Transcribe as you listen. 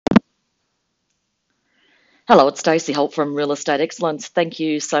Hello, it's Stacey Holt from Real Estate Excellence. Thank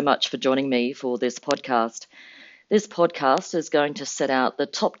you so much for joining me for this podcast. This podcast is going to set out the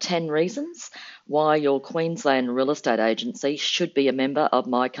top 10 reasons why your Queensland real estate agency should be a member of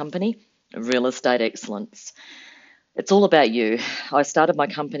my company, Real Estate Excellence. It's all about you. I started my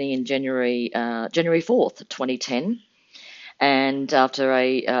company in January 4th, 2010, and after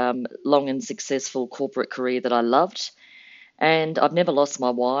a long and successful corporate career that I loved, and I've never lost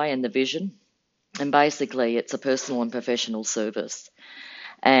my why and the vision. And basically, it's a personal and professional service.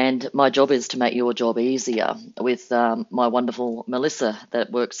 And my job is to make your job easier with my wonderful Melissa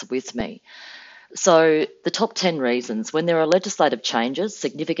that works with me. So, the top 10 reasons when there are legislative changes,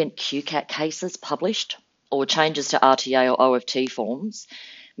 significant QCAT cases published, or changes to RTA or OFT forms,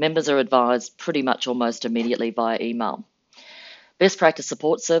 members are advised pretty much almost immediately via email. Best practice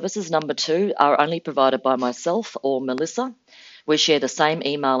support services, number 2, are only provided by myself or Melissa. We share the same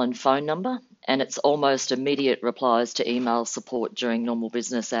email and phone number, and it's almost immediate replies to email support during normal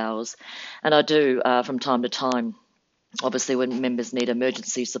business hours. And I do from time to time, obviously when members need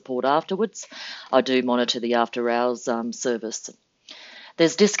emergency support afterwards, I do monitor the after hours service.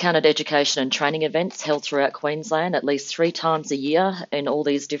 There's discounted education and training events held throughout Queensland at least 3 times a year in all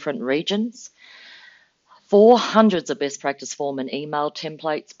these different regions. 400 of best practice form and email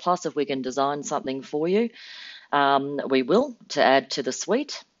templates, plus if we can design something for you, we will, to add to the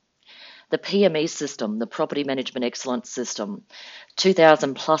suite. The PME system, the Property Management Excellence System,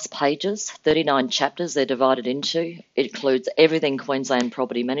 2,000 plus pages, 39 chapters they're divided into. It includes everything Queensland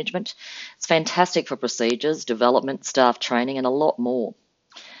property management. It's fantastic for procedures, development, staff training, and a lot more.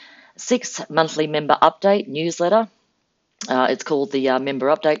 6 monthly member update newsletter. It's called the Member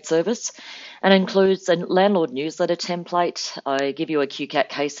Update Service and includes a landlord newsletter template. I give you a QCAT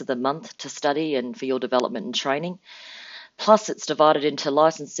case of the month to study and for your development and training. Plus, it's divided into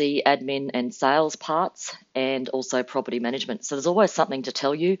licensee, admin, and sales parts, and also property management. So there's always something to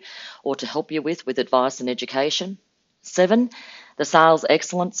tell you or to help you with advice and education. 7, the Sales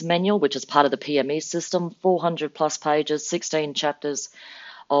Excellence Manual, which is part of the PME system, 400 plus pages, 16 chapters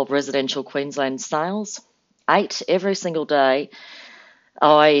of residential Queensland sales. 8, every single day,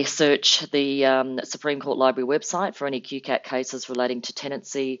 I search the Supreme Court Library website for any QCAT cases relating to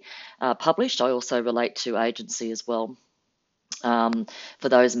tenancy published. I also relate to agency as well. For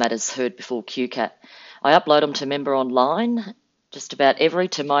those matters heard before QCAT. I upload them to Member Online, just about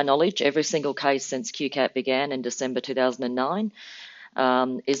to my knowledge, every single case since QCAT began in December 2009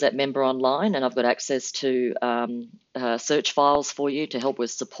 is at Member Online, and I've got access to search files for you to help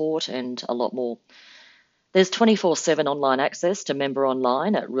with support and a lot more. There's 24/7 online access to Member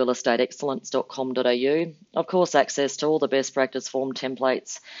Online at realestateexcellence.com.au. Of course, access to all the best practice form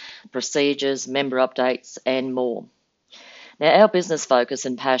templates, procedures, member updates, and more. Now, our business focus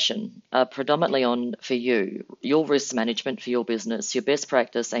and passion are predominantly on for you, your risk management for your business, your best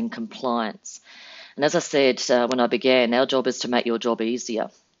practice and compliance. And as I said when I began, our job is to make your job easier.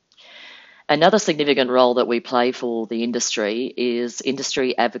 Another significant role that we play for the industry is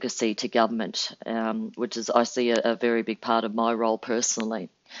industry advocacy to government, which is, I see, a very big part of my role personally.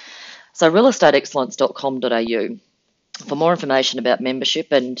 So realestateexcellence.com.au for more information about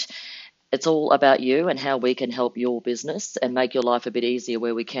membership, and it's all about you and how we can help your business and make your life a bit easier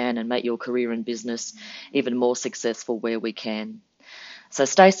where we can and make your career and business even more successful where we can. So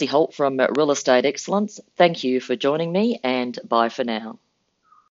Stacey Holt from Real Estate Excellence, thank you for joining me and bye for now.